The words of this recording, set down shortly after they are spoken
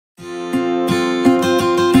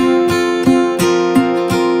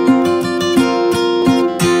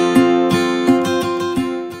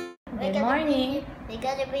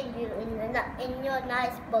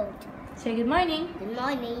Say good morning. Good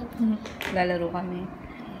morning. Lalaro kami.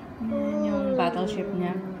 Yan yung battleship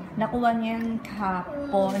niya. Nakuha niya yan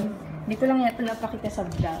kahapon. Hindi ko lang ito napakita sa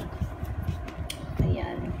vlog.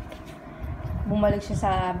 Ayan. Bumalik siya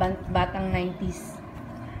sa batang 90s.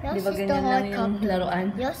 Di ba ganyan lang yung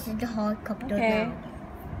laruan? Yours is the helicopter Okay.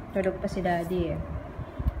 now. Tulog pa si daddy eh.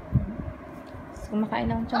 Kumakain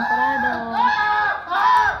ng champorado.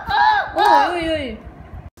 Uy!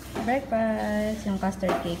 Breakfast. Yung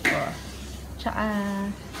custard cake ko. Tsaka,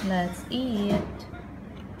 let's eat.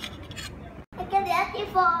 I'm gonna get you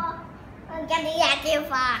for. I'm gonna get you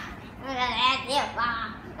for. I'm gonna get you for.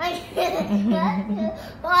 I'm gonna get you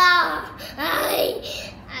for.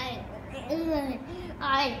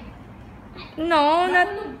 No,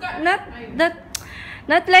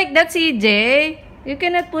 not like that, CJ. You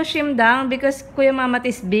cannot push him down because Kuya Mamat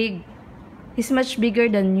is big. He's much bigger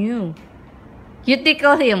than you. You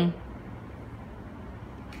tickle him.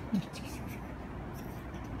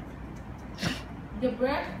 The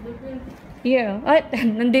breath? Yeah. Ay,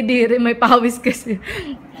 nandidiri. May pawis kasi.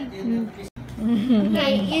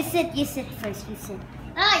 Okay, you sit first, you sit.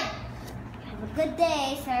 Hi! Have a good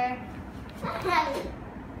day, sir.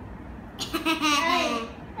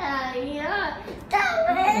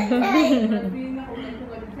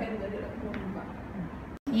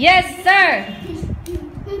 Yes, sir!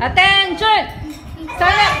 Attention!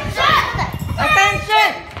 Sana!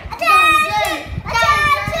 Attention!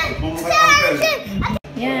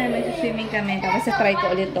 Yan, mag-swimming kami. Tapos try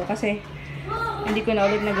ko ulit to kasi hindi ko na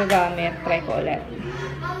ulit nagagamit. Try ko ulit.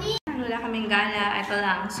 Wala kaming gala. Ito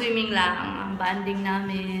lang. Swimming lang. Ang banding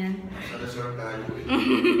namin.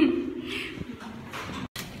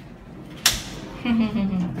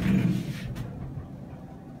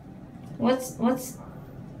 What's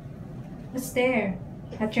there?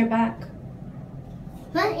 At your back?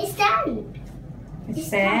 What is that?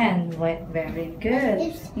 It's sand. Very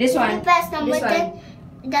good. This one. This one.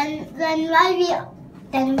 Then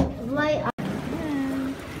why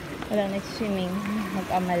Wala, nag-swimming.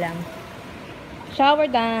 Mag-ama lang. Shower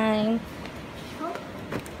time.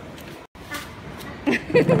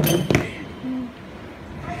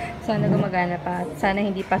 Sana gumagana pa. Sana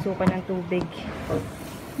hindi pasukan ng tubig.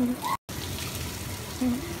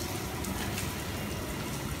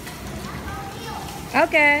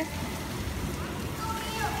 Okay.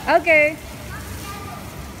 Okay.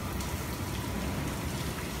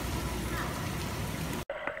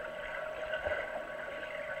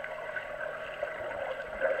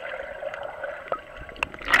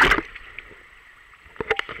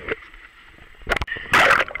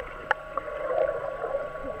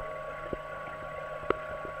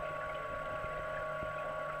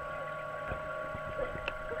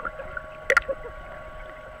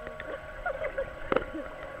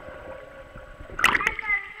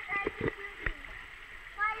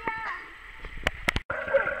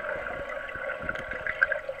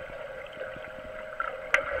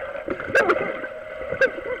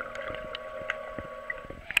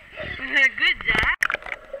 Good job.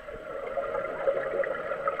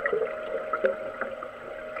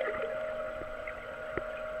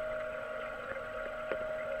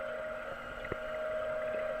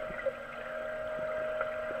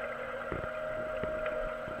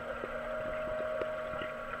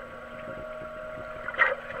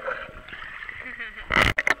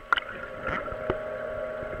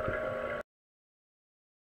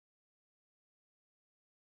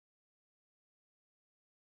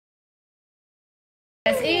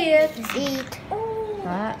 Let's eat. Let's eat.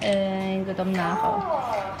 Kain. Gutom na ako.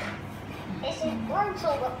 This is so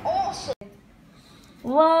awesome.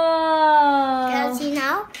 Wow! Can I see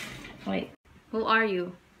now? Wait. Who are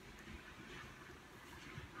you?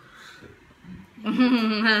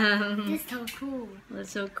 This is so cool. That's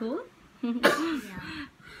so cool. Yeah.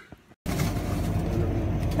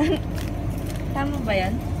 Tama ba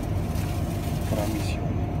yan? Paramisyon.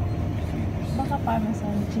 Baka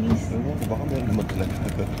parmesan cheese. Ewan ko, baka meron naman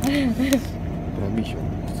talaga. Paramisyon.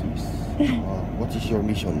 What is your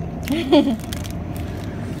mission?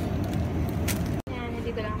 Yan,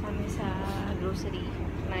 nandito lang kami sa grocery.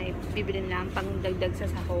 May bibilin lang pang dagdag sa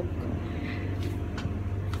sahog.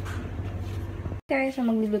 Guys, so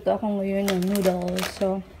magluluto ako ngayon ng noodles.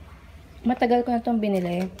 So, matagal ko na itong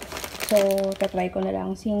binili. So, tatry ko na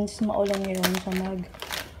lang since maulan ngayon sa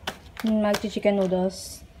mag-chicken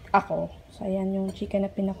noodles ako. So, ayan yung chicken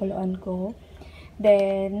na pinakuluan ko.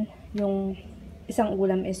 Then, yung isang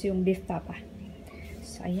ulam is yung beef tapa.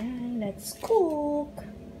 So, ayan. Let's cook!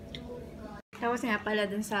 Tapos nga pala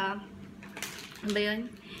dun sa, ano ba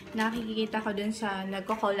yun? Nakikita ko dun sa,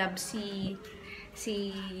 nagko-collab si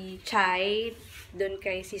Chai dun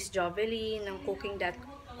kay Sis Jovelyn ng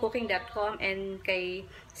cooking.com and kay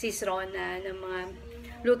Sis Rona ng mga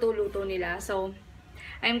luto-luto nila. So,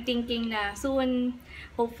 I'm thinking na soon,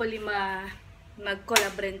 hopefully,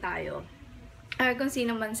 mag-collab rin tayo. Or kung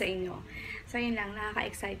sino man sa inyo. So, yun lang.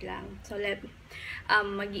 Nakaka-excite lang. So,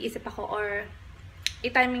 mag-iisip ako or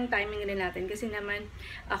i-timing rin natin. Kasi naman,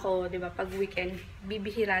 ako, di ba, pag weekend,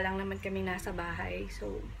 bibihira lang naman kami nasa bahay.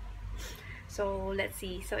 So, let's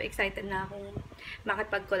see. So, excited na akong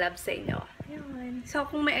makipag-collab sa inyo. Yun. So,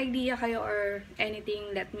 kung may idea kayo or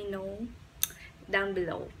anything, let me know down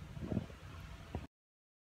below.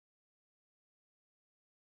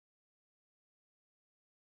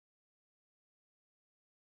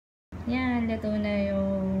 Yan, luto na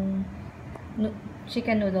yung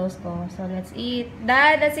chicken noodles ko. So, let's eat.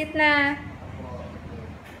 Dad, let's eat na!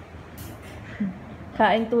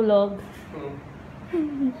 Kain tulog.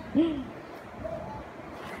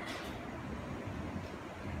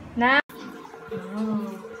 Na?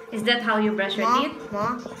 Oh. Is that how you brush your teeth?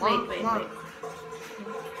 Wait.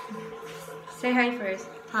 Say hi first.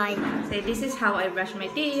 Hi. Say, this is how I brush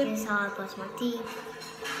my teeth. This is how I brush my teeth.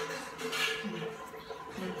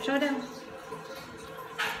 Show them.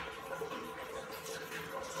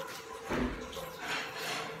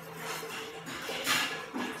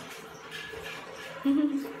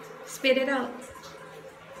 Spit it out.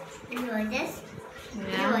 Is it like this? Is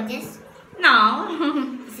it Yeah. like this? No.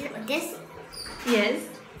 Is it like this? Yes.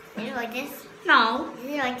 Is it like this? No. Is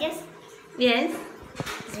it like this? Yes.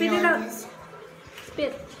 Is Spit it like out. this?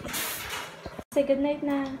 Spit. Say good night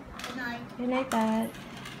na. Good night. Good night, Dad.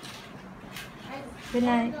 Good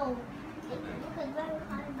night. No. Look at very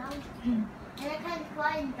high mountain. And I can't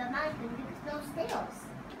climb the mountain because no stairs.